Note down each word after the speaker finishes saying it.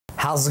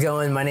How's it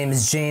going? My name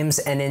is James,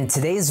 and in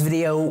today's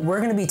video, we're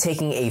going to be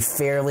taking a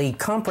fairly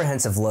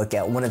comprehensive look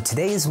at one of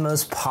today's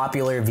most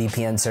popular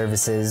VPN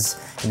services,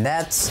 and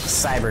that's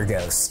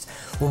CyberGhost.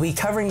 We'll be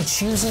covering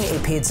choosing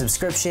a paid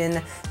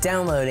subscription,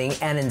 downloading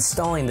and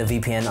installing the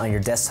VPN on your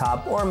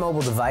desktop or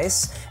mobile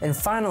device, and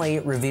finally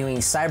reviewing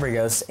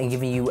CyberGhost and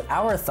giving you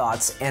our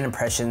thoughts and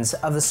impressions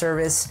of the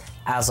service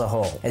as a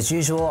whole. As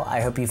usual,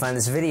 I hope you find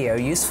this video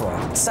useful.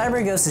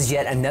 CyberGhost is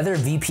yet another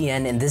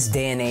VPN in this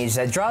day and age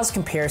that draws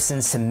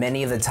comparisons to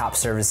many of the top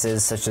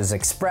services such as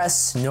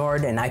Express,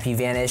 Nord, and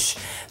IPVanish.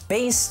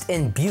 Based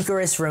in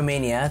Bucharest,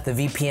 Romania, the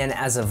VPN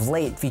as of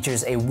late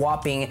features a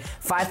whopping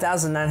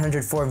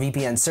 5,904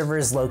 VPN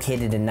servers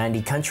located in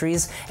 90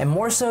 countries, and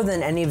more so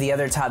than any of the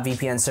other top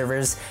VPN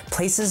servers,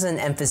 places an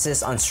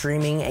emphasis on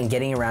streaming and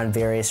getting around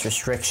various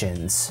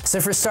restrictions. So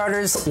for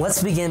starters,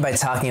 let's begin by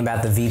talking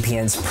about the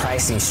VPN's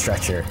pricing structure.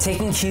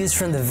 Taking cues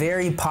from the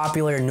very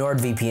popular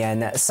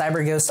NordVPN,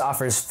 CyberGhost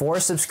offers 4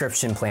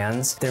 subscription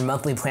plans. Their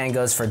monthly plan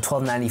goes for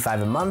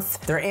 $12.95 a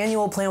month. Their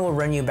annual plan will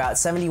run you about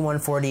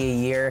 $71.40 a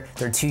year.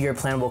 Their 2-year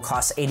plan will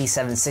cost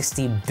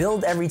 $87.60,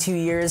 billed every 2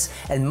 years.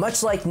 And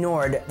much like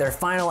Nord, their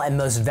final and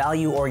most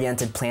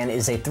value-oriented plan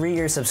is a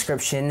 3-year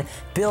subscription,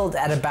 billed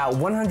at about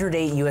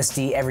 $108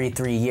 USD every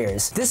 3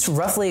 years. This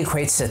roughly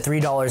equates to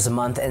 $3 a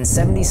month and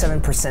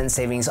 77%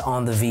 savings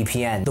on the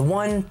VPN. The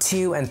 1,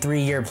 2, and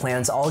 3-year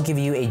plans all give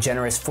you a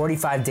generous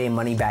 45-day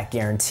money-back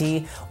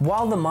guarantee,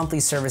 while the monthly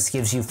service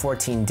gives you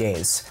 14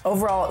 days.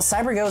 Overall,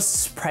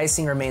 CyberGhost's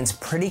pricing remains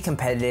pretty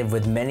competitive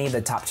with many of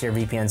the top-tier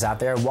VPNs out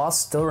there, while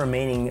still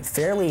remaining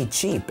fairly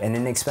cheap and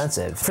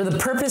inexpensive. For the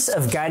purpose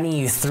of guiding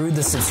you through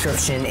the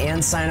subscription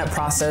and sign-up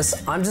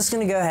process, I'm just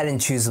going to go ahead and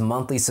choose a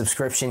monthly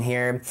subscription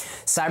here.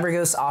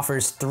 CyberGhost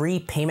offers 3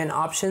 payment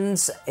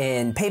options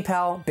in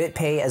PayPal,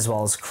 BitPay, as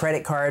well as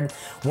credit card.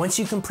 Once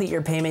you complete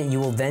your payment,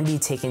 you will then be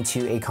taken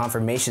to a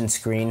confirmation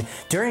screen,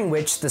 during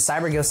which the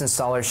CyberGhost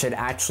installer should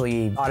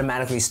actually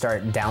automatically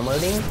start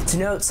downloading. To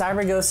note,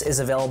 CyberGhost is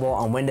available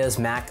on Windows,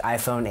 Mac,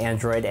 iPhone,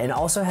 Android, and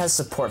also has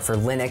support for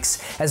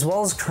Linux, as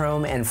well as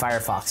Chrome and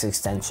Firefox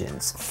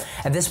extensions.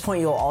 At this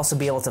point, you'll also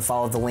be able to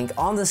follow the link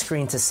on the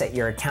screen to set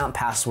your account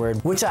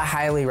password, which I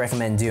highly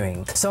recommend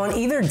doing. So on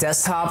either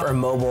desktop or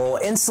mobile,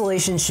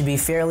 installation should be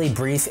fairly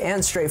brief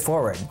and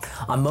straightforward.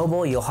 On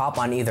mobile, you'll hop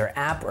on either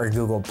app or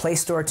Google Play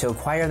Store to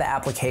acquire the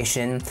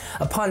application.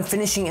 Upon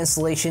finishing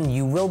installation,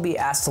 you will be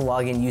asked to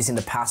log in using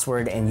the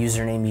password and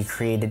username you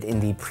created in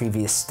the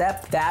previous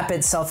step. The app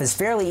itself is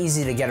fairly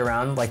easy to get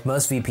around. Like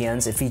most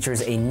VPNs, it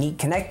features a neat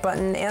connect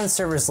button and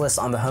servers list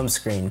on the home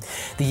screen.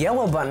 The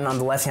yellow button on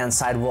the left-hand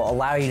side will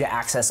allow you to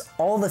access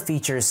all the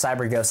features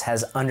CyberGhost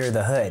has under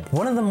the hood.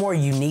 One of the more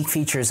unique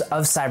features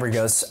of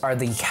CyberGhost are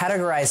the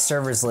categorized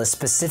servers list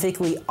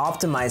specifically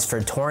optimized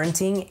for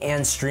torrenting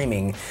and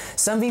streaming.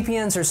 Some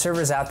VPNs or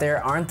servers out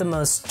there aren't the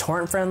most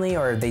torrent friendly,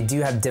 or they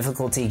do have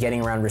difficulty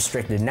getting around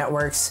restricted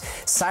networks.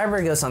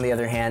 CyberGhost, on the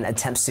other hand,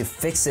 attempts to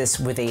fix this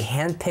with a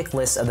hand-picked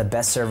list of the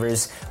best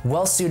servers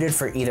well suited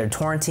for either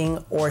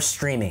torrenting or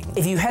streaming.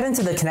 If you head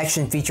into the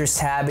Connection Features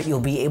tab, you'll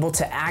be able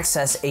to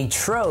access a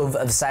trove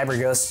of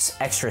CyberGhost's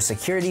extra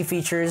security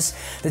features.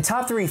 The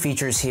top 3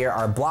 features here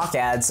are block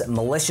ads,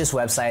 malicious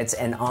websites,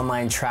 and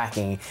online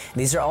tracking.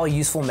 These are all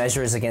useful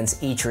measures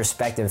against each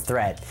respective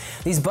threat.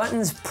 These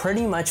buttons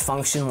pretty much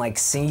function like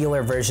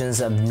singular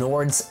versions of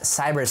Nord's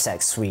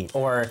CyberSec suite,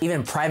 or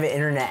even Private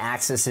Internet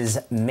Access's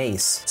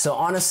Mace. So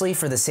honestly,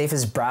 for the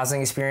safest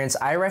browsing experience,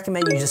 I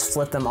recommend you just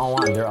flip them all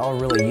on. They're all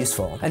really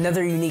useful.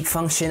 Another unique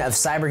function of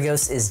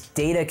CyberGhost is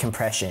data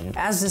compression.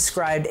 As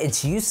described,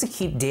 it's used to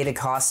keep data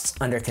costs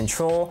under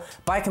control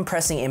by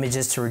compressing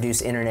images to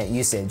reduce internet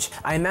usage.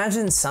 I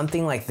imagine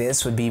something like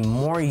this would be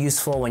more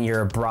useful when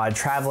you're abroad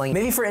traveling.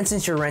 Maybe for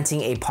instance, you're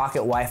renting a pocket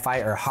Wi-Fi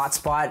or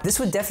hotspot. This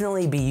would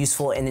definitely be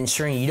useful in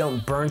ensuring you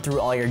don't burn through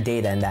all your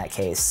data in that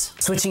case.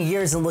 Switching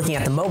gears and looking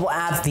at the mobile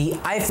app, the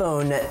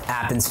iPhone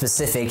app in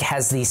specific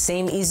has the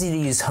same easy to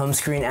use home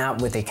screen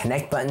app with a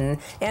connect button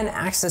and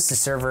access to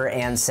server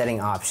and setting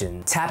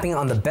option. Tapping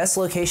on the best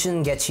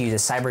location gets you to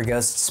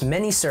CyberGhost's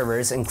many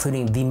servers,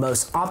 including the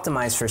most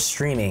optimized for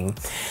streaming.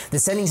 The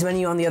settings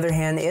menu, on the other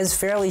hand, is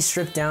fairly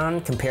stripped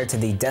down compared to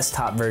the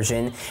desktop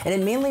version, and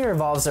it mainly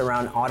revolves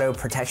around auto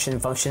protection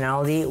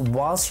functionality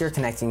whilst you're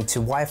connecting to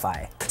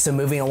Wi-Fi. So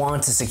moving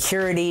along to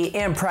security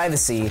and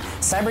privacy,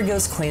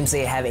 CyberGhost claims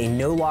they have a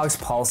no logs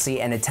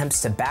policy and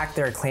attempts to back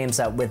their claims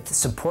up with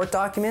support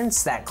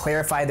documents that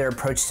clarify their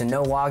approach to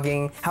no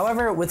logging.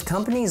 However, with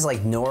companies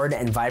like Nord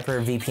and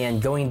Viper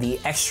VPN going the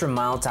extra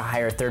mile to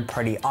hire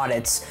third-party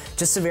audits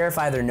just to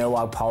verify their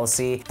no-log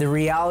policy, the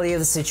reality of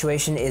the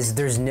situation is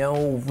there's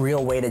no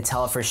real way to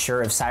tell for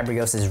sure if CyberGhost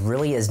CyberGhost is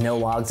really as no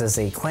logs as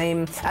they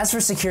claim. As for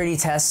security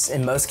tests,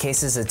 in most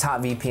cases the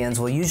top VPNs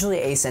will usually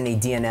ace any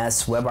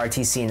DNS,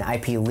 WebRTC, and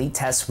IP leak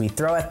tests we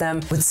throw at them.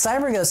 With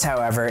CyberGhost,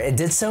 however, it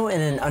did so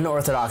in an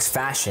unorthodox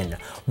fashion.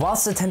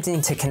 Whilst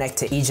attempting to connect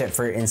to Egypt,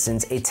 for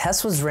instance, a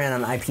test was ran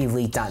on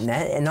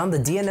IPleak.net, and on the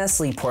DNS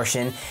leak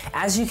portion,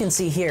 as you can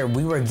see here,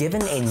 we were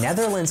given a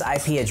Netherlands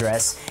IP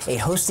address, a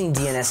hosting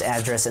DNS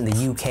address in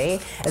the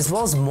UK, as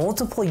well as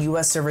multiple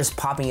US servers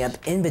popping up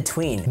in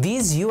between.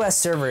 These US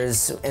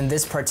servers in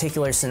this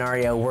particular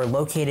scenario were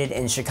located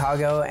in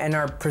Chicago and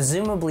are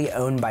presumably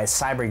owned by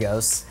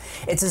CyberGhost.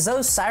 It's as though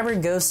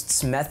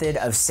CyberGhost's method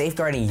of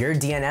safeguarding your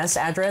DNS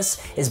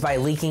address is by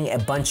leaking a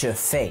bunch of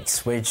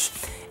fakes, which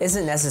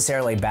isn't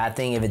necessarily a bad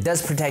thing if it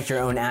does protect your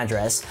own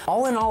address.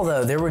 All in all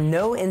though, there were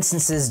no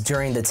instances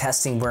during the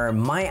testing where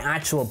my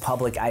actual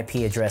public IP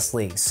address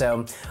leaked.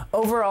 So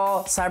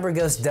overall,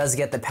 CyberGhost does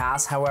get the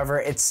pass. However,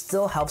 it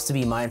still helps to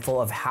be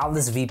mindful of how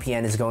this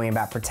VPN is going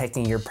about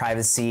protecting your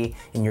privacy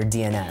and your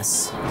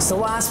DNS. So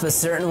last but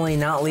certainly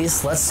not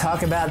least, let's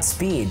talk about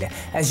speed.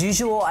 As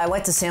usual, I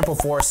like to sample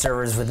 4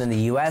 servers within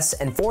the US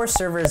and 4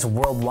 servers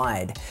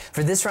worldwide.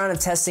 For this round of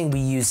testing,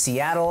 we use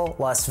Seattle,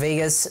 Las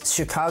Vegas,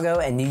 Chicago,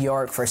 and New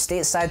York for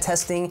stateside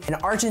testing, and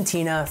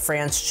Argentina,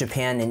 France,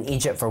 Japan, and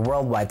Egypt for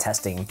worldwide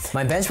testing.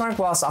 My benchmark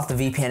loss off the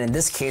VPN in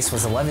this case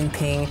was 11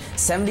 ping,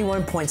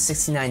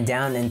 71.69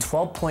 down, and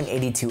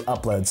 12.82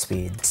 upload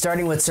speed.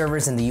 Starting with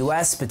servers in the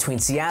US, between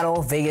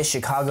Seattle, Vegas,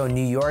 Chicago, and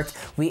New York,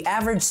 we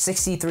averaged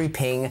 63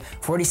 ping,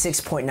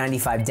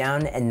 46.95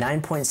 down, and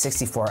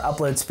 9.64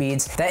 upload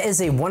speeds. That is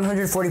a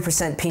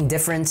 140% ping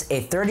difference,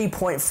 a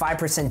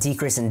 30.5%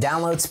 decrease in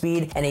download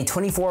speed, and a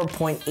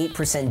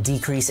 24.8%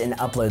 decrease in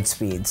upload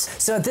speeds.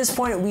 So at this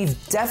point,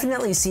 we've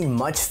definitely seen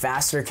much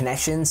faster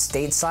connections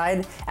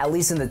stateside, at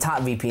least in the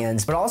top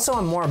VPNs, but also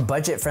on more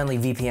budget-friendly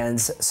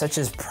VPNs such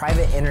as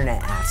private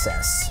internet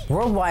access.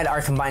 Worldwide,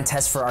 our combined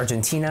tests for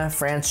Argentina,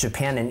 France,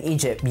 Japan, and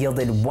Egypt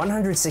yielded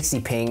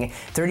 160 ping,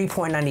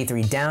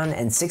 30.93 down,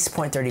 and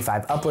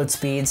 6.35 upload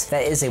speeds.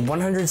 That is a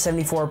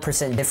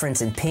 174%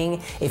 difference in ping,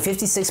 a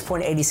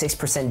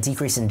 56.86%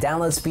 decrease in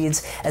download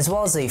speeds, as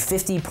well as a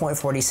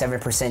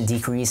 50.47%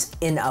 decrease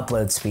in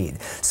upload speed.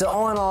 So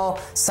all in all,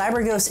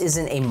 CyberGhost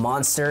isn't a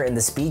monster in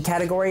the speed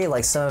category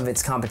like some of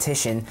its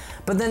competition,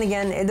 but then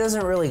again, it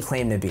doesn't really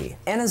claim to be.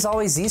 And as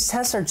always, these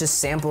tests are just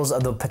samples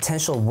of the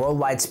potential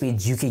worldwide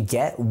speeds you could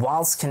get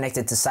whilst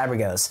connected to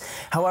CyberGhost.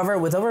 However,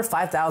 with over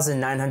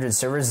 5,900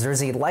 servers,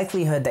 there's a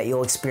likelihood that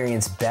you'll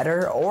experience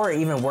better or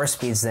even worse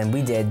speeds than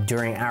we did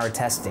during our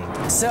testing.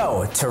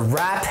 So, to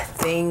wrap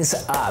things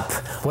up,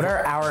 what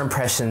are our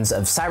impressions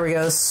of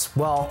CyberGhost?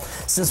 Well,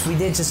 since we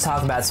did just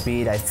talk about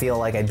speed, I feel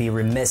like I'd be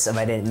remiss if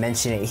I didn't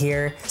mention it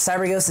here.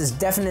 CyberGhost is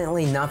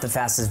definitely not the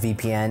fastest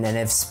VPN, and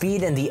if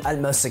speed and the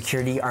utmost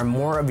security are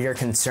more of your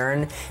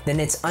concern, then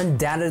it's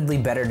undoubtedly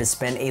better to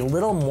spend a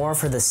little more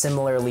for the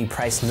similarly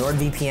priced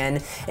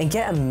NordVPN and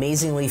get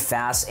amazingly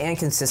fast and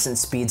consistent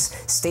speeds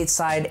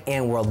stateside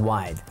and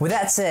worldwide. With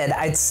that said,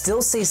 I'd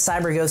still say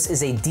CyberGhost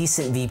is a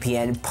decent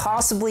VPN,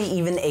 possibly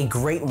even a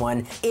great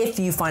one if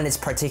you find its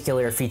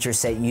particular feature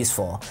set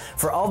useful.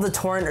 For all the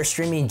torrent or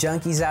streaming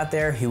junkies out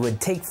there who would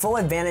take full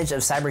advantage of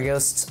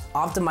CyberGhost's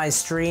optimized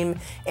stream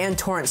and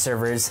torrent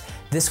servers,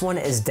 this one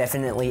is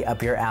definitely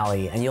up your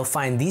alley, and you'll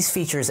find these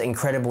features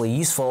incredibly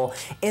useful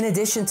in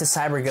addition to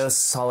CyberGhost's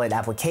solid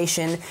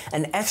application,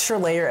 an extra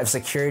layer of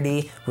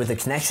security with the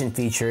connection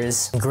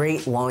features,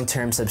 great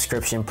long-term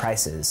subscription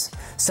prices.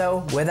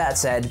 So with that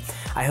said,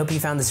 I hope you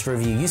found this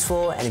review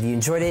useful, and if you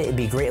enjoyed it, it'd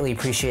be greatly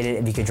appreciated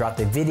if you could drop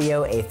the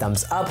video a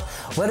thumbs up.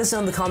 Let us know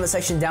in the comment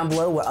section down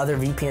below what other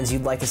VPNs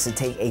you'd like us to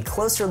take a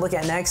closer look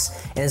at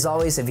next, and as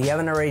always, if you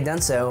haven't already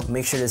done so,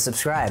 make sure to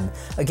subscribe.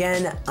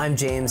 Again, I'm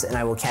James, and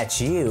I will catch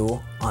you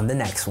on the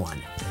next one.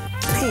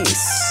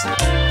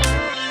 Peace.